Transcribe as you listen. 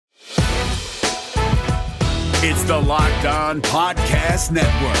It's the Locked On Podcast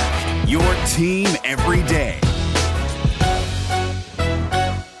Network, your team every day.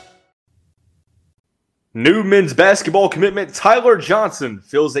 New men's basketball commitment Tyler Johnson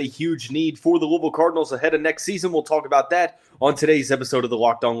fills a huge need for the Louisville Cardinals ahead of next season. We'll talk about that on today's episode of the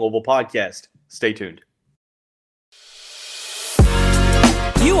Locked On Louisville podcast. Stay tuned.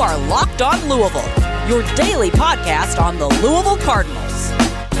 You are Locked On Louisville, your daily podcast on the Louisville Cardinals.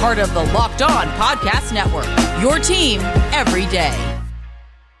 Part of the Locked On Podcast Network, your team every day.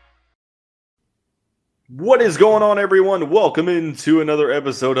 What is going on, everyone? Welcome into another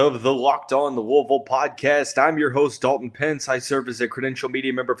episode of the Locked On Louisville podcast. I'm your host, Dalton Pence. I serve as a credential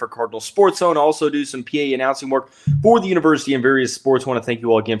media member for Cardinal Sports Zone. I also do some PA announcing work for the university and various sports. I want to thank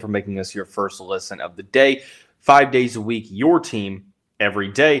you all again for making us your first listen of the day. 5 days a week, your team every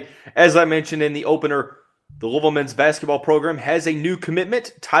day. As I mentioned in the opener, the Louisville men's basketball program has a new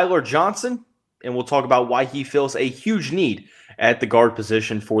commitment, Tyler Johnson, and we'll talk about why he fills a huge need at the guard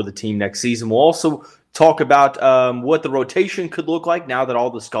position for the team next season. We'll also talk about what the rotation could look like now that all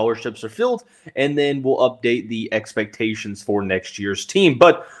the scholarships are filled, and then we'll update the expectations for next year's team.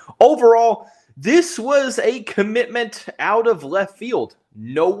 But overall, this was a commitment out of left field.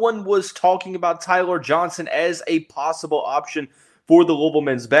 No one was talking about Tyler Johnson as a possible option for the Louisville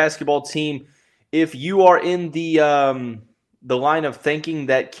men's basketball team. If you are in the line of thinking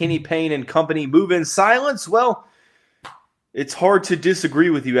that Kenny Payne and company move in silence, well, it's hard to disagree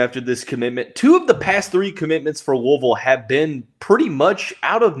with you after this commitment. 2 of the past 3 commitments for Louisville have been pretty much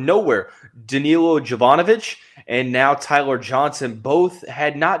out of nowhere. Danilo Jovanovic and now Tyler Johnson both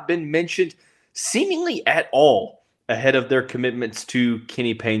had not been mentioned seemingly at all ahead of their commitments to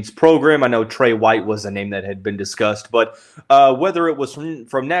Kenny Payne's program. I know Trey White was a name that had been discussed, but whether it was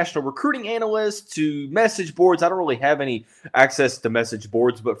from national recruiting analysts to message boards, I don't really have any access to message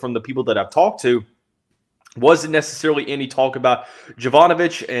boards, but from the people that I've talked to, wasn't necessarily any talk about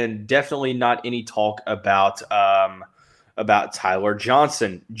Jovanovic, and definitely not any talk about Tyler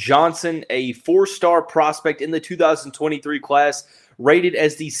Johnson. Johnson, a 4-star prospect in the 2023 class, rated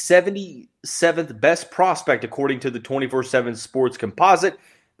as the 77th best prospect according to the 24/7 Sports Composite,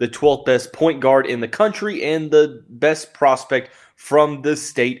 the 12th best point guard in the country, and the best prospect from the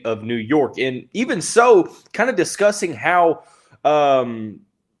state of New York. And even so, kind of discussing how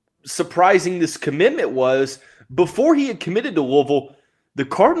surprising this commitment was, before he had committed to Louisville, the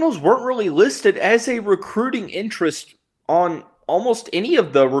Cardinals weren't really listed as a recruiting interest on almost any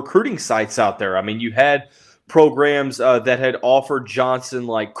of the recruiting sites out there. I mean, you had programs that had offered Johnson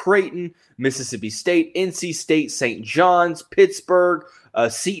like Creighton, Mississippi State, NC State, St. John's, Pittsburgh,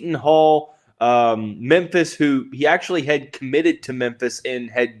 Seton Hall, Memphis, who he actually had committed to Memphis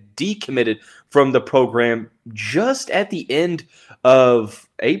and had decommitted from the program just at the end of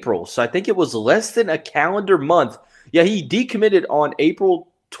April. So I think it was less than a calendar month. Yeah, he decommitted on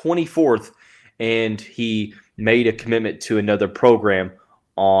April 24th, and he made a commitment to another program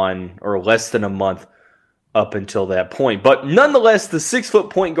less than a month up until that point. But nonetheless, the 6-foot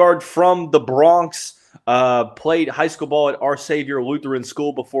point guard from the Bronx played high school ball at Our Savior Lutheran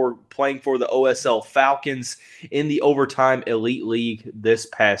School before playing for the OSL Falcons in the Overtime Elite League this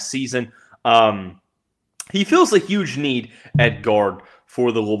past season. He feels a huge need at guard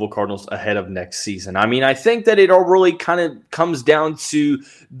for the Louisville Cardinals ahead of next season. I mean, I think that it all really kind of comes down to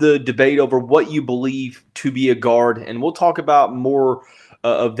the debate over what you believe to be a guard, and we'll talk about more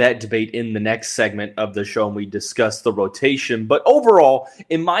of that debate in the next segment of the show when we discuss the rotation. But overall,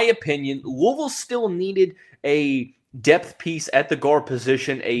 in my opinion, Louisville still needed a depth piece at the guard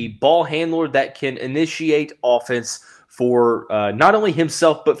position, a ball handler that can initiate offense for not only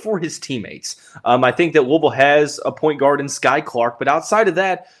himself, but for his teammates. I think that Louisville has a point guard in Sky Clark, but outside of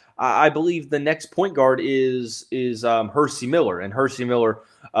that, I believe the next point guard is Hersey Miller. And Hersey Miller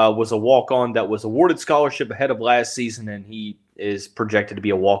was a walk-on that was awarded scholarship ahead of last season, and he is projected to be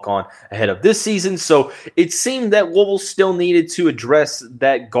a walk-on ahead of this season. So it seemed that Louisville still needed to address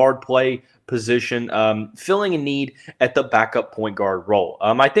that guard play position, filling a need at the backup point guard role.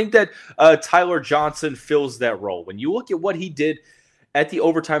 I think that Tyler Johnson fills that role. When you look at what he did at the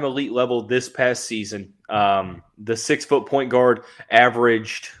Overtime Elite level this past season, the 6-foot point guard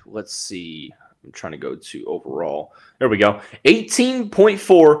averaged, let's see, I'm trying to go to overall. There we go.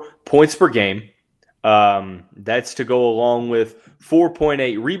 18.4 points per game. That's to go along with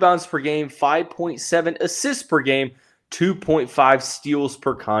 4.8 rebounds per game, 5.7 assists per game, 2.5 steals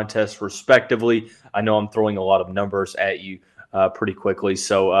per contest, respectively. I know I'm throwing a lot of numbers at you pretty quickly.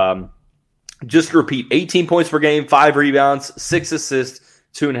 So just to repeat, 18 points per game, 5 rebounds, 6 assists,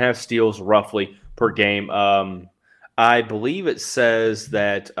 2.5 steals roughly per game. I believe it says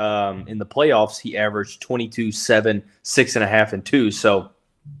that in the playoffs he averaged 22, 7, 6.5, and 2. So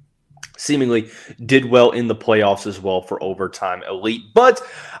seemingly did well in the playoffs as well for overtime elite. But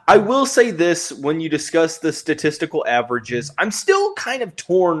I will say this, when you discuss the statistical averages, I'm still kind of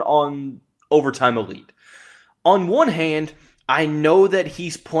torn on overtime elite. On one hand, I know that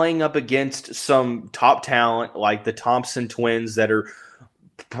he's playing up against some top talent like the Thompson twins that are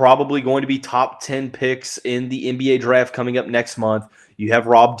probably going to be top 10 picks in the NBA draft coming up next month. You have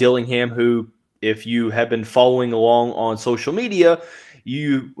Rob Dillingham, who, if you have been following along on social media,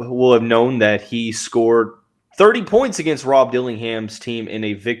 you will have known that he scored 30 points against Rob Dillingham's team in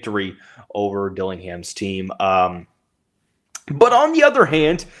a victory over Dillingham's team. But on the other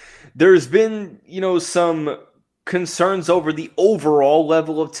hand, there's been, some concerns over the overall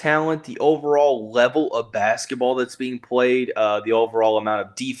level of talent, the overall level of basketball that's being played, the overall amount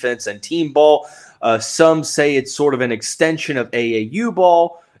of defense and team ball. Some say it's sort of an extension of AAU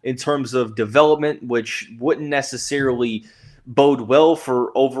ball in terms of development, which wouldn't necessarily bode well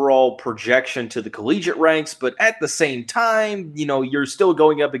for overall projection to the collegiate ranks. But at the same time, you're still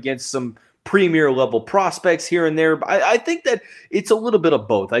going up against some premier level prospects here and there. But I think that it's a little bit of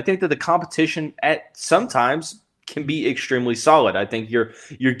both. I think that the competition at sometimes can be extremely solid. I think you're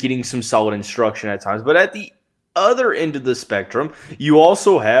getting some solid instruction at times. But at the other end of the spectrum, you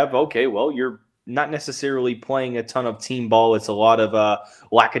also have, you're not necessarily playing a ton of team ball. It's a lot of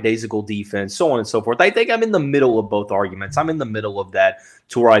lackadaisical defense, so on and so forth. I think I'm in the middle of both arguments. I'm in the middle of that,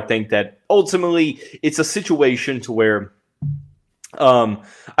 to where I think that ultimately it's a situation to where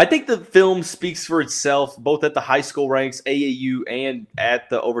I think the film speaks for itself, both at the high school ranks, AAU, and at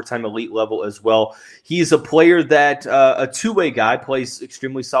the overtime elite level as well. He's a player that, a two-way guy, plays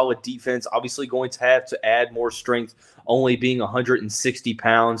extremely solid defense, obviously going to have to add more strength, only being 160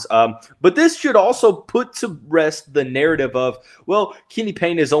 pounds. But this should also put to rest the narrative of, Kenny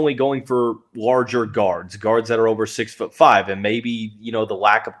Payne is only going for larger guards that are over 6'5", and maybe, the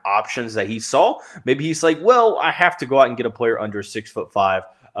lack of options that he saw, maybe he's like, I have to go out and get a player under 6'5"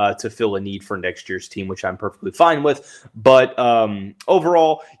 to fill a need for next year's team, which I'm perfectly fine with. But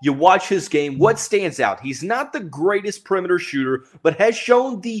overall, you watch his game, what stands out? He's not the greatest perimeter shooter, but has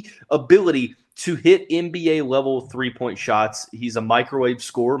shown the ability to hit NBA level 3-point shots. He's a microwave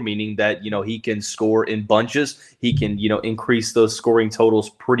scorer, meaning that, he can score in bunches. He can, increase those scoring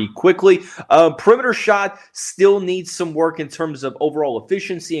totals pretty quickly. Perimeter shot still needs some work in terms of overall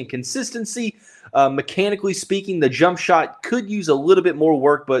efficiency and consistency. Mechanically speaking, the jump shot could use a little bit more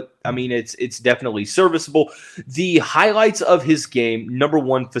work, but it's definitely serviceable. The highlights of his game: number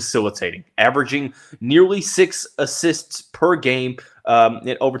one, facilitating, averaging nearly 6 assists per game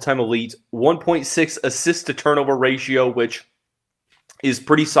in overtime elite, 1.6 assist to turnover ratio, which is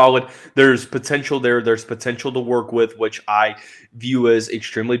pretty solid. There's potential there. There's potential to work with, which I view as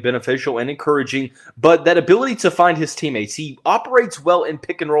extremely beneficial and encouraging. But that ability to find his teammates, he operates well in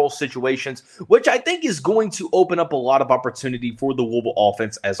pick and roll situations, which I think is going to open up a lot of opportunity for the Louisville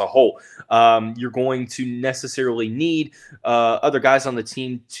offense as a whole. You're going to necessarily need other guys on the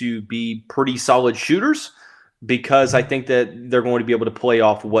team to be pretty solid shooters, because I think that they're going to be able to play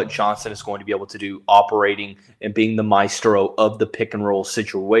off what Johnson is going to be able to do, operating and being the maestro of the pick and roll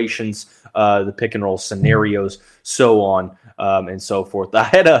situations, the pick and roll scenarios, so on and so forth. I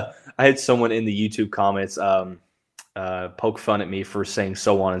had someone in the YouTube comments poke fun at me for saying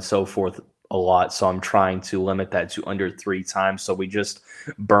so on and so forth a lot, so I'm trying to limit that to under 3 times. So we just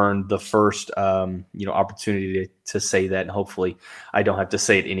burned the first opportunity to say that, and hopefully I don't have to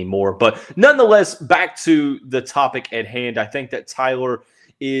say it anymore. But nonetheless, back to the topic at hand. I think that Tyler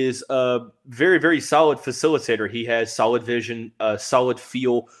is a very, very solid facilitator. He has solid vision, solid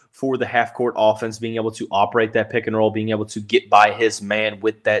feel for the half-court offense, being able to operate that pick and roll, being able to get by his man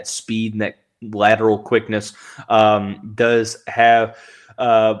with that speed and that lateral quickness. Does have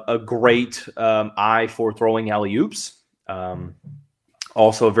a great eye for throwing alley-oops.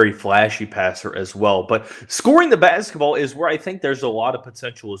 Also a very flashy passer as well. But scoring the basketball is where I think there's a lot of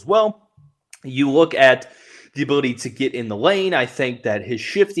potential as well. You look at the ability to get in the lane. I think that his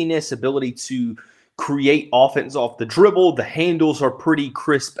shiftiness, ability to create offense off the dribble, the handles are pretty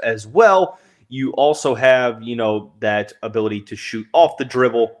crisp as well. You also have, that ability to shoot off the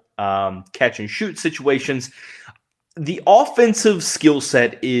dribble, catch and shoot situations. The offensive skill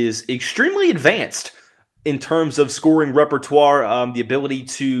set is extremely advanced in terms of scoring repertoire. The ability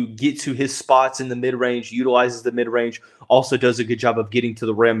to get to his spots in the mid-range, utilizes the mid-range, also does a good job of getting to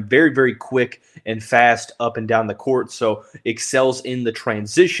the rim, very, very quick and fast up and down the court. So excels in the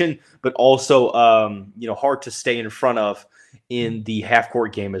transition, but also, hard to stay in front of in the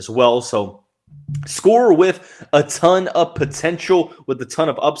half-court game as well. So scorer with a ton of potential, with a ton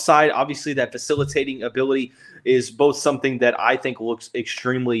of upside. Obviously, that facilitating ability is both something that I think looks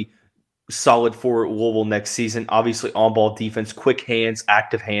extremely solid for Louisville next season. Obviously, on-ball defense, quick hands,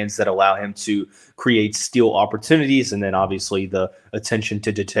 active hands that allow him to create steal opportunities, and then obviously the attention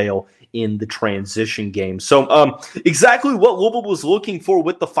to detail in the transition game. So exactly what Louisville was looking for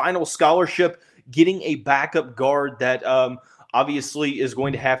with the final scholarship, getting a backup guard that obviously is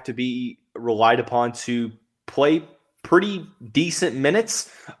going to have to be relied upon to play pretty decent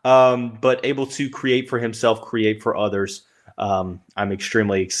minutes, but able to create for himself, create for others. I'm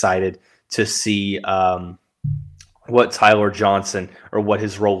extremely excited to see what Tyler Johnson or what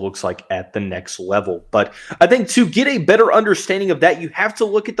his role looks like at the next level. But I think to get a better understanding of that, you have to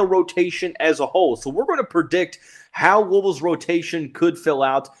look at the rotation as a whole. So we're going to predict how Louisville's rotation could fill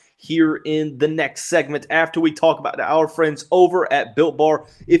out here in the next segment after we talk about our friends over at Built Bar.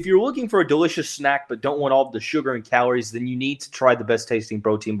 If you're looking for a delicious snack but don't want all the sugar and calories, then you need to try the best tasting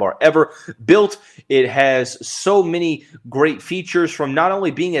protein bar ever. Built, it has so many great features, from not only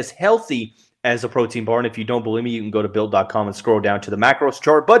being as healthy as a protein bar, and if you don't believe me, you can go to built.com and scroll down to the macros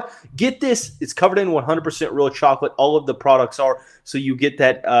chart. But get this, it's covered in 100% real chocolate. All of the products are, so you get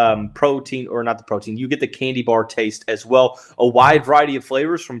that protein, or not the protein, you get the candy bar taste as well. A wide variety of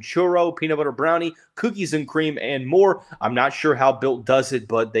flavors, from churro, peanut butter brownie, cookies and cream, and more. I'm not sure how Built does it,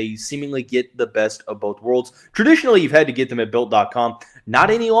 but they seemingly get the best of both worlds. Traditionally, you've had to get them at built.com. Not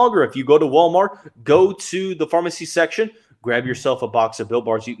any longer. If you go to Walmart, go to the pharmacy section, grab yourself a box of Built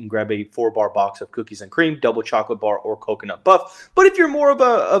Bars. You can grab a 4-bar box of cookies and cream, double chocolate bar, or coconut puff. But if you're more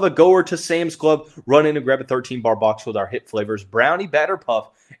of a goer to Sam's Club, run in and grab a 13-bar box with our hit flavors, brownie batter puff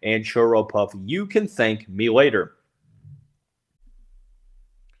and churro puff. You can thank me later.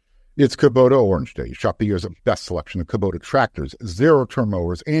 It's Kubota Orange Day. Shop the year's best selection of Kubota tractors, zero-turn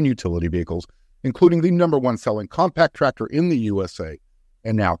mowers, and utility vehicles, including the #1 selling compact tractor in the USA.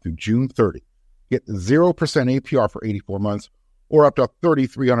 And now through June 30. Get 0% APR for 84 months or up to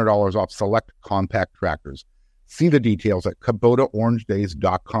 $3,300 off select compact tractors. See the details at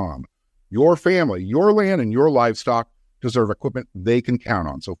KubotaOrangeDays.com. Your family, your land, and your livestock deserve equipment they can count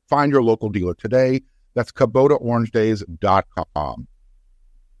on. So find your local dealer today. That's KubotaOrangeDays.com.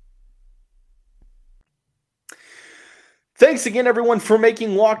 Thanks again, everyone, for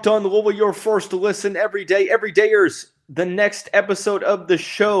making Locked On Louisville your first listen every day. Everydayers, the next episode of the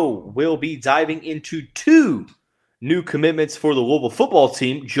show will be diving into 2 new commitments for the Louisville football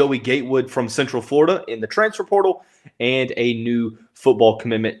team. Joey Gatewood from Central Florida in the transfer portal, and a new football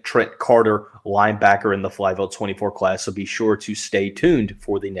commitment, Trent Carter, linebacker in the Flyville 24 class. So be sure to stay tuned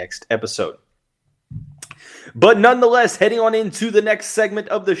for the next episode. But nonetheless, heading on into the next segment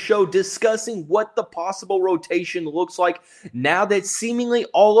of the show, discussing what the possible rotation looks like now that seemingly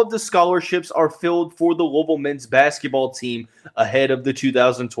all of the scholarships are filled for the Louisville men's basketball team ahead of the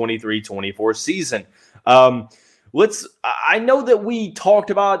 2023-24 season. I know that we talked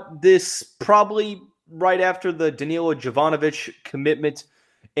about this probably right after the Danilo Jovanovic commitment,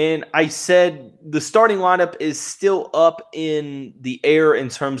 and I said the starting lineup is still up in the air in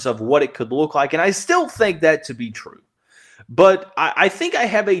terms of what it could look like, and I still think that to be true. But I think I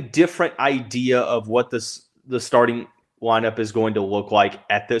have a different idea of what the starting lineup is going to look like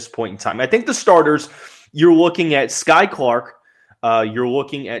at this point in time. I think the starters, you're looking at Sky Clark, you're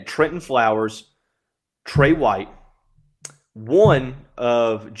looking at Trenton Flowers, Trey White, one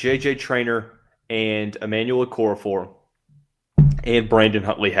of J.J. Traynor and Emmanuel Okorafor, and Brandon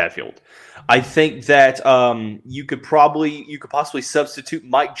Huntley-Hatfield. I think that you could possibly substitute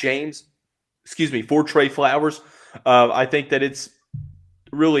Mike James, for Trey Flowers. I think that it's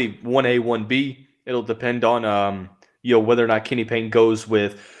really 1A, 1B. It'll depend on whether or not Kenny Payne goes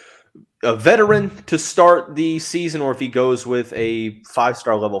with a veteran to start the season or if he goes with a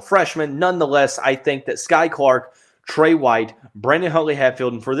 5-star level freshman. Nonetheless, I think that Sky Clark, Trey White, Brandon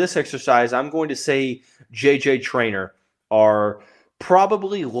Huntley-Hatfield, and for this exercise, I'm going to say J.J. Traynor are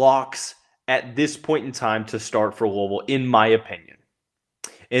probably locks at this point in time to start for Louisville, in my opinion.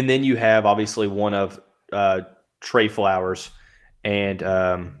 And then you have, obviously, one of Trey Flowers and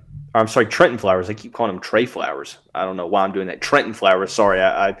Trenton Flowers. I keep calling him Trey Flowers. I don't know why I'm doing that. Trenton Flowers. Sorry,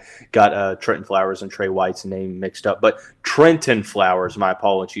 I got Trenton Flowers and Trey White's name mixed up. But Trenton Flowers, my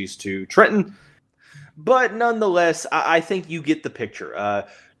apologies to Trenton. But nonetheless, I think you get the picture.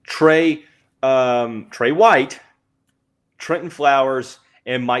 Trey White, Trenton Flowers,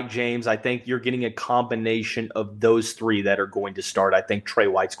 and Mike James. I think you're getting a combination of those three that are going to start. I think Trey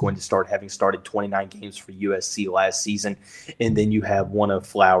White's going to start, having started 29 games for USC last season. And then you have one of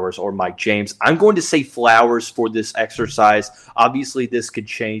Flowers or Mike James. I'm going to say Flowers for this exercise. Obviously, this could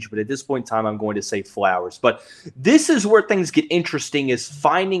change, but at this point in time, I'm going to say Flowers. But this is where things get interesting, is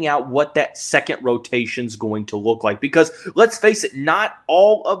finding out what that second rotation is going to look like. Because let's face it, not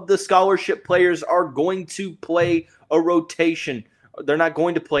all of the scholarship players are going to play a rotation. They're not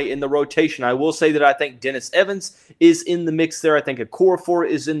going to play in the rotation. I will say that I think Dennis Evans is in the mix there. I think Okorafor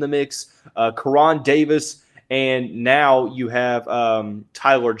is in the mix. Karan Davis, and now you have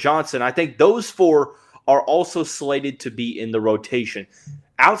Tyler Johnson. I think those four are also slated to be in the rotation.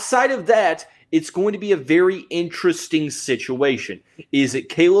 Outside of that, it's going to be a very interesting situation. Is it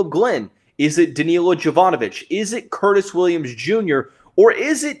Caleb Glenn? Is it Danilo Jovanovic? Is it Curtis Williams Jr.? Or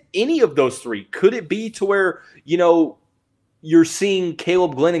is it any of those three? Could it be to where, you're seeing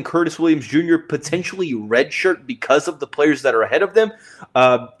Caleb Glenn and Curtis Williams Jr. potentially redshirt because of the players that are ahead of them?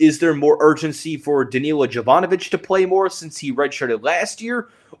 Is there more urgency for Danilo Jovanovic to play more since he redshirted last year?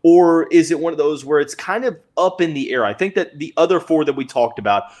 Or is it one of those where it's kind of up in the air? I think that the other four that we talked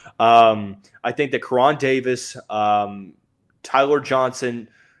about, I think that Karan Davis, Tyler Johnson,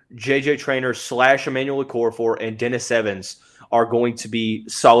 JJ Traynor / Emmanuel Okorafor, and Dennis Evans are going to be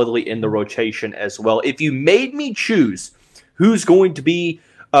solidly in the rotation as well. If you made me choose who's going to be,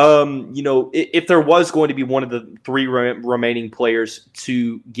 if there was going to be one of the three remaining players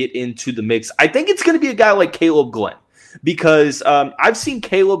to get into the mix, I think it's going to be a guy like Caleb Glenn, because I've seen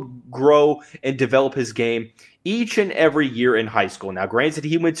Caleb grow and develop his game each and every year in high school. Now, granted,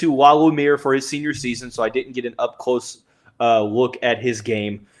 he went to La Lumiere for his senior season, so I didn't get an up-close look at his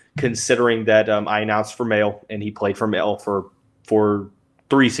game, considering that I announced for Male, and he played for Male for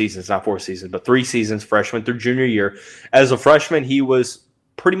 3 seasons, not 4 seasons, but 3 seasons, freshman through junior year. As a freshman, he was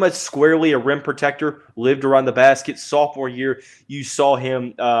pretty much squarely a rim protector, lived around the basket. Sophomore year, you saw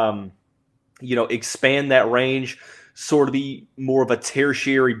him, expand that range, sort of be more of a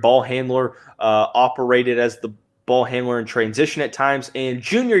tertiary ball handler, operated as the ball handler in transition at times. And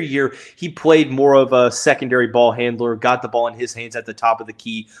junior year, he played more of a secondary ball handler, got the ball in his hands at the top of the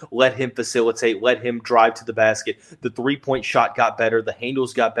key, let him facilitate, let him drive to the basket. The three-point shot got better. The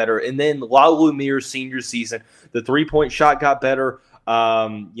handles got better. And then La Lumiere's senior season, the three-point shot got better.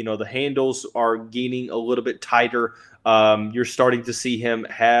 The handles are gaining a little bit tighter. You're starting to see him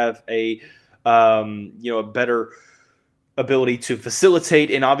have a better ability to facilitate,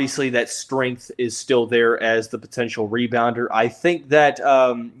 and obviously that strength is still there as the potential rebounder. I think that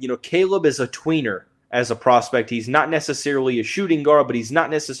Caleb is a tweener as a prospect. He's not necessarily a shooting guard, but he's not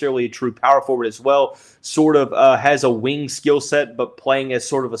necessarily a true power forward as well. Sort of has a wing skill set, but playing as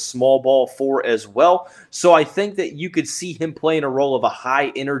sort of a small ball 4 as well. So I think that you could see him playing a role of a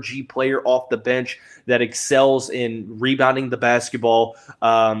high energy player off the bench that excels in rebounding the basketball,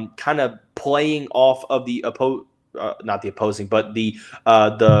 kind of playing off of the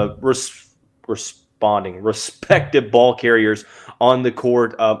respective ball carriers on the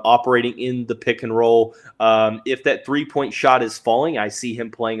court, operating in the pick and roll. If that three-point shot is falling, I see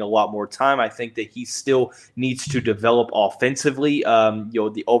him playing a lot more time. I think that he still needs to develop offensively,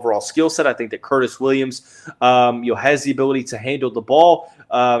 the overall skill set. I think that Curtis Williams, has the ability to handle the ball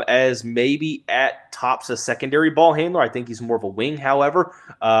as maybe at tops a secondary ball handler. I think he's more of a wing, however.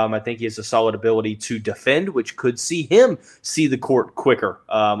 I think he has a solid ability to defend, which could see him see the court quicker,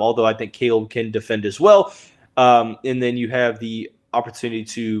 although I think Caleb can defend as well. And then you have the opportunity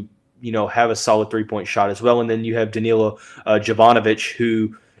to, have a solid three-point shot as well. And then you have Danilo Jovanovic,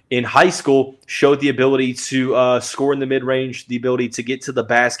 who in high school showed the ability to score in the mid-range, the ability to get to the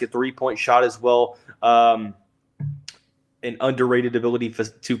basket, three-point shot as well, an underrated ability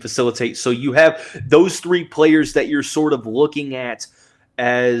to facilitate. So you have those three players that you're sort of looking at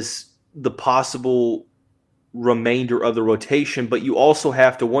as the possible remainder of the rotation, but you also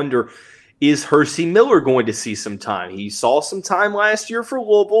have to wonder, is Hersey Miller going to see some time? He saw some time last year for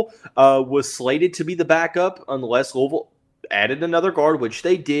Louisville, was slated to be the backup unless Louisville added another guard, which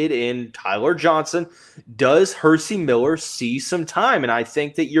they did in Tyler Johnson. Does Hersey Miller see some time? And I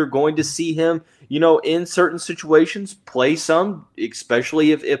think that you're going to see him, in certain situations play some,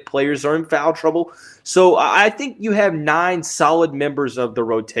 especially if players are in foul trouble. So I think you have 9 solid members of the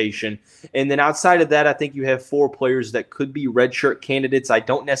rotation. And then outside of that, I think you have 4 players that could be redshirt candidates. I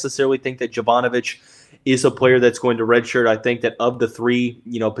don't necessarily think that Jovanovic is a player that's going to redshirt. I think that of the 3,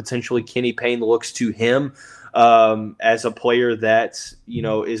 potentially Kenny Payne looks to him. as a player that,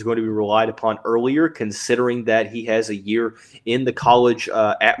 is going to be relied upon earlier, considering that he has a year in the college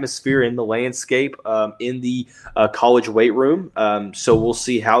atmosphere, in the landscape, in the college weight room. So we'll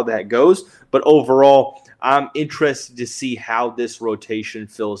see how that goes. But overall, I'm interested to see how this rotation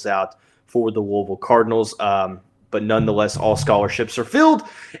fills out for the Louisville Cardinals. But nonetheless, all scholarships are filled,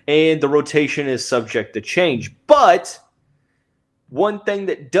 and the rotation is subject to change. But one thing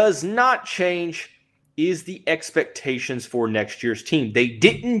that does not change is the expectations for next year's team. They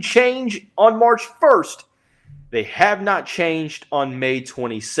didn't change on March 1st. They have not changed on May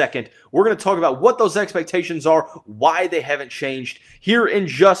 22nd. We're going to talk about what those expectations are, why they haven't changed here in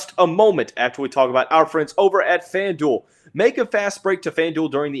just a moment after we talk about our friends over at FanDuel. Make a fast break to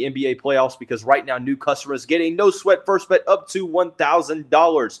FanDuel during the NBA playoffs because right now new customers get a no-sweat first bet up to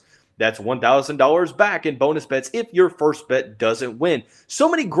 $1,000. That's $1,000 back in bonus bets if your first bet doesn't win. So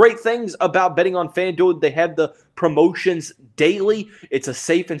many great things about betting on FanDuel. They have the promotions daily. It's a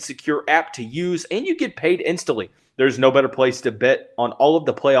safe and secure app to use, and you get paid instantly. There's no better place to bet on all of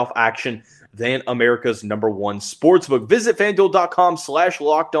the playoff action than America's #1 sportsbook. Visit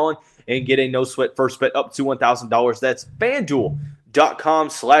FanDuel.com/lockedon and get a no-sweat first bet up to $1,000. That's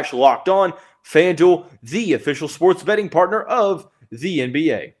FanDuel.com/lockedon. FanDuel, the official sports betting partner of the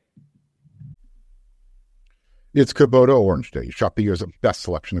NBA. It's Kubota Orange Day. Shop the year's best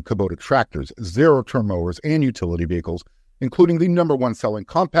selection of Kubota tractors, zero-turn mowers, and utility vehicles, including the #1 selling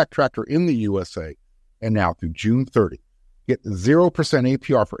compact tractor in the USA. And now through June 30, get 0%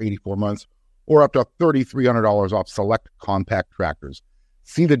 APR for 84 months or up to $3,300 off select compact tractors.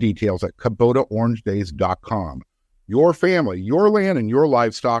 See the details at KubotaOrangeDays.com. Your family, your land, and your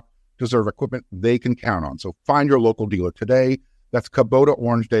livestock deserve equipment they can count on. So find your local dealer today. That's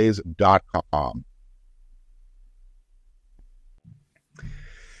KubotaOrangeDays.com.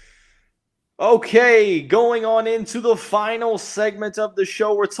 Okay, going on into the final segment of the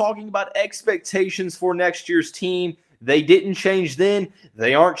show, we're talking about expectations for next year's team. They didn't change then.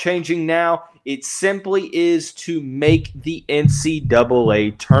 They aren't changing now. It simply is to make the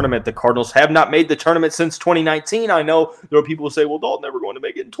NCAA tournament. The Cardinals have not made the tournament since 2019. I know there are people who say, well, they're never going to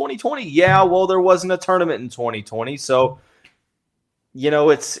make it in 2020. Yeah, well, there wasn't a tournament in 2020. So,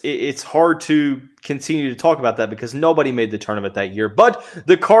 it's hard to continue to talk about that because nobody made the tournament that year. But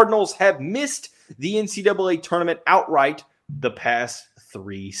the Cardinals have missed the NCAA tournament outright the past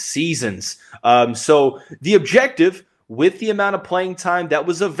 3 seasons. So the objective, with the amount of playing time that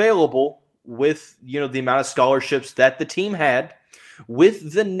was available, with the amount of scholarships that the team had,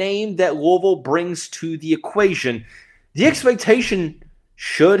 with the name that Louisville brings to the equation, the expectation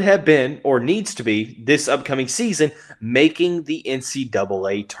should have been, or needs to be, this upcoming season, making the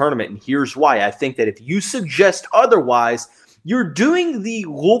NCAA tournament. And here's why. I think that if you suggest otherwise, you're doing the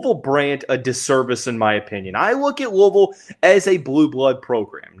Louisville brand a disservice, in my opinion. I look at Louisville as a blue blood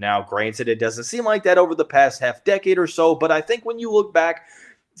program. Now, granted, it doesn't seem like that over the past half decade or so, but I think when you look back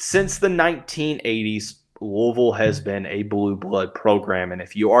since the 1980s, Louisville has been a blue blood program. And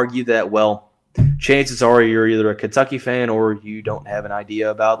if you argue that, well, chances are you're either a Kentucky fan or you don't have an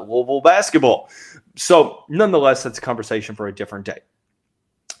idea about Louisville basketball. So, nonetheless, that's a conversation for a different day.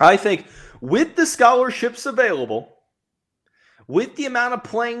 I think with the scholarships available, with the amount of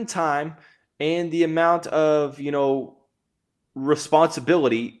playing time and the amount of,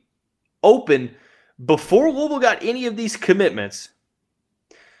 responsibility open before Louisville got any of these commitments,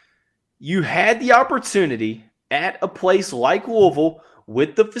 you had the opportunity at a place like Louisville,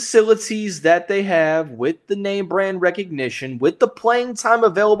 with the facilities that they have, with the name brand recognition, with the playing time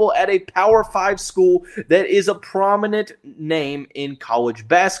available at a Power 5 school that is a prominent name in college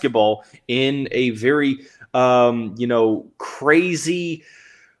basketball in a very, crazy,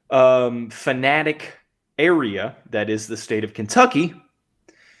 fanatic area that is the state of Kentucky,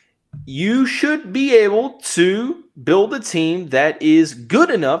 you should be able to build a team that is good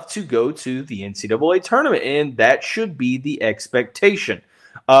enough to go to the NCAA tournament, and that should be the expectation.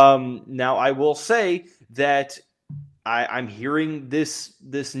 Now, I will say that I'm hearing this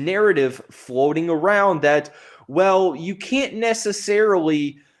narrative floating around that, well, you can't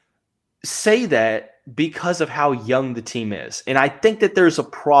necessarily say that because of how young the team is. And I think that there's a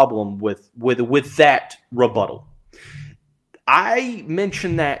problem with that rebuttal. I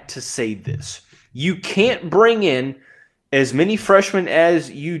mention that to say this. You can't bring in as many freshmen as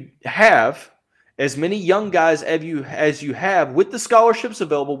you have, as many young guys as you have, with the scholarships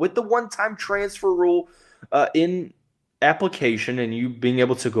available, with the one-time transfer rule in application, and you being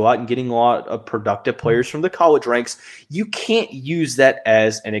able to go out and getting a lot of productive players from the college ranks. You can't use that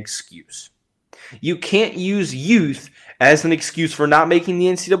as an excuse. You can't use youth as an excuse for not making the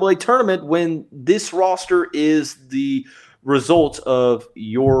NCAA tournament when this roster is the result of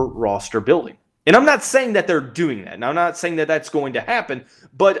your roster building. And I'm not saying that they're doing that. And I'm not saying that that's going to happen,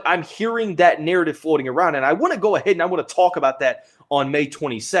 but I'm hearing that narrative floating around. And I want to go ahead and I want to talk about that on May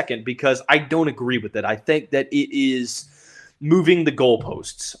 22nd because I don't agree with it. I think that it is moving the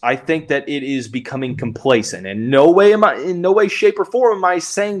goalposts. I think that it is becoming complacent. And in no way, shape, or form am I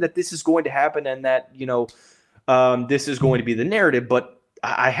saying that this is going to happen and that, this is going to be the narrative, but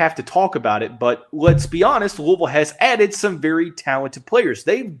I have to talk about it. But let's be honest, Louisville has added some very talented players.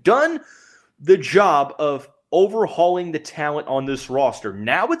 They've done the job of overhauling the talent on this roster.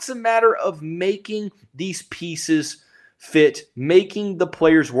 Now it's a matter of making these pieces fit, making the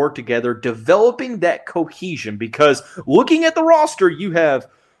players work together, developing that cohesion. Because looking at the roster, you have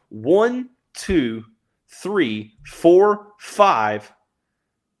 1, 2, 3, 4, 5,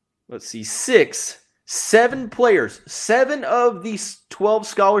 6, 7 players. 7 of these 12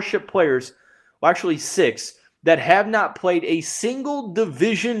 scholarship players, well, actually 6, that have not played a single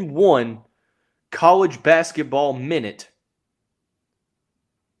Division I college basketball minute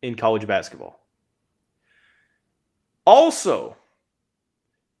in college basketball. Also,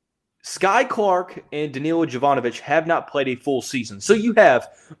 Sky Clark and Danilo Jovanovic have not played a full season. So you have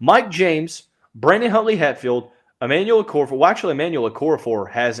Mike James, Brandon Huntley-Hatfield, Emmanuel Okorafor. Well, actually, Emmanuel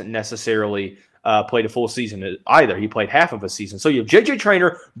Okorafor hasn't necessarily played a full season either. He played half of a season. So you have J.J.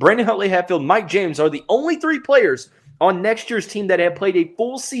 Traynor, Brandon Huntley-Hatfield, Mike James are the only 3 players on next year's team that have played a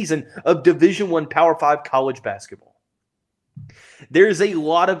full season of Division I Power 5 college basketball. There's a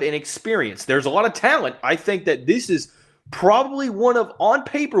lot of inexperience. There's a lot of talent. I think that this is probably on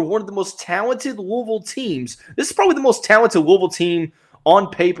paper, one of the most talented Louisville teams. This is probably the most talented Louisville team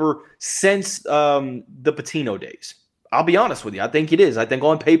on paper since the Pitino days. I'll be honest with you. I think it is. I think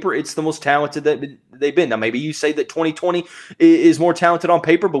on paper, it's the most talented that they've been. Now, maybe you say that 2020 is more talented on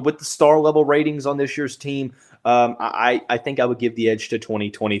paper, but with the star level ratings on this year's team, I think I would give the edge to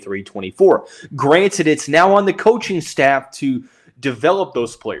 2023-24. Granted, it's now on the coaching staff to develop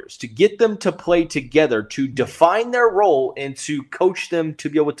those players, to get them to play together, to define their role, and to coach them to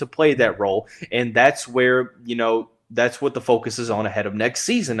be able to play that role. And that's where, that's what the focus is on ahead of next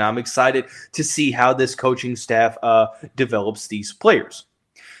season. I'm excited to see how this coaching staff develops these players.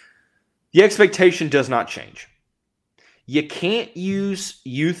 The expectation does not change. You can't use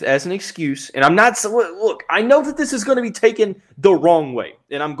youth as an excuse. And I'm not, look, I know that this is going to be taken the wrong way.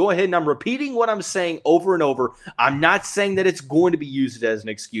 And I'm going ahead and I'm repeating what I'm saying over and over. I'm not saying that it's going to be used as an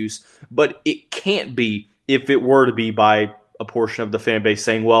excuse, but it can't be if it were to be by a portion of the fan base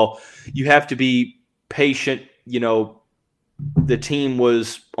saying, well, you have to be patient. The team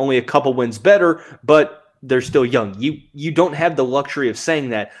was only a couple wins better, but they're still young. You don't have the luxury of saying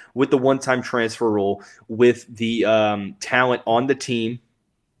that with the one-time transfer rule, with the talent on the team,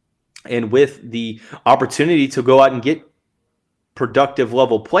 and with the opportunity to go out and get productive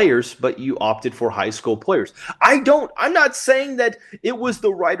level players, but you opted for high school players. I'm not saying that it was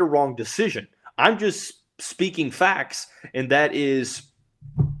the right or wrong decision. I'm just speaking facts, and that is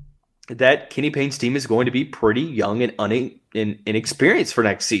that Kenny Payne's team is going to be pretty young and inexperienced for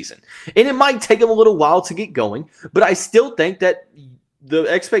next season. And it might take them a little while to get going, but I still think that the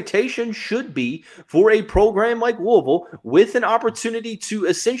expectation should be for a program like Louisville with an opportunity to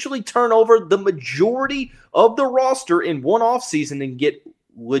essentially turn over the majority of the roster in one offseason and get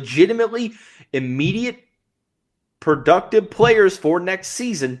legitimately immediate productive players for next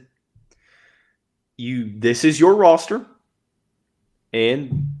season. This is your roster.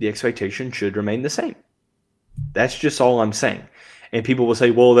 And the expectation should remain the same. That's just all I'm saying. And people will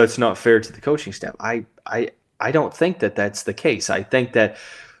say, well, that's not fair to the coaching staff. I don't think that that's the case. I think that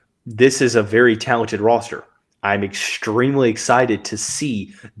this is a very talented roster. I'm extremely excited to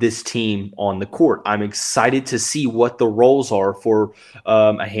see this team on the court. I'm excited to see what the roles are for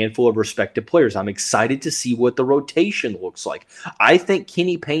a handful of respected players. I'm excited to see what the rotation looks like. I think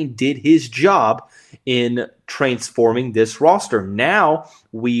Kenny Payne did his job in transforming this roster. Now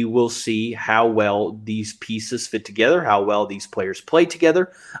we will see how well these pieces fit together, how well these players play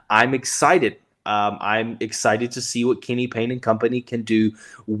together. I'm excited. I'm excited to see what Kenny Payne and company can do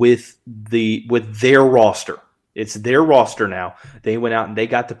with their roster. It's their roster now. They went out and they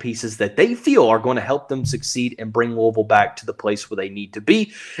got the pieces that they feel are going to help them succeed and bring Louisville back to the place where they need to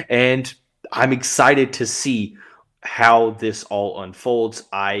be. And I'm excited to see how this all unfolds.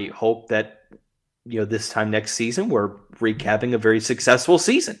 I hope that this time next season we're recapping a very successful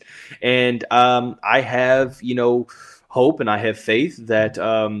season. And I have hope and I have faith that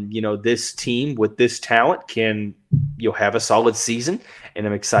this team with this talent can have a solid season. And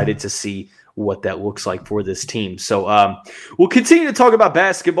I'm excited to see what that looks like for this team. So we'll continue to talk about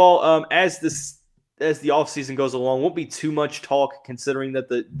basketball as the offseason goes along. Won't be too much talk considering that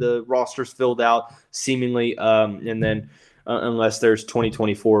the roster's filled out seemingly, and then unless there's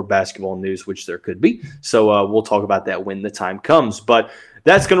 2024 basketball news, which there could be. So we'll talk about that when the time comes. But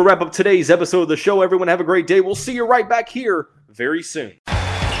that's going to wrap up today's episode of the show. Everyone have a great day. We'll see you right back here very soon.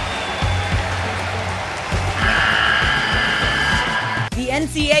 The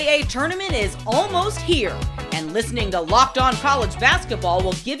NCAA tournament is almost here, and listening to Locked On College Basketball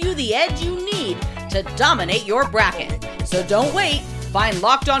will give you the edge you need to dominate your bracket. So don't wait. Find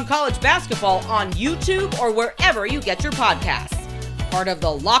Locked On College Basketball on YouTube or wherever you get your podcasts. Part of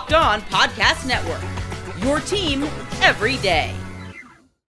the Locked On Podcast Network. Your team every day.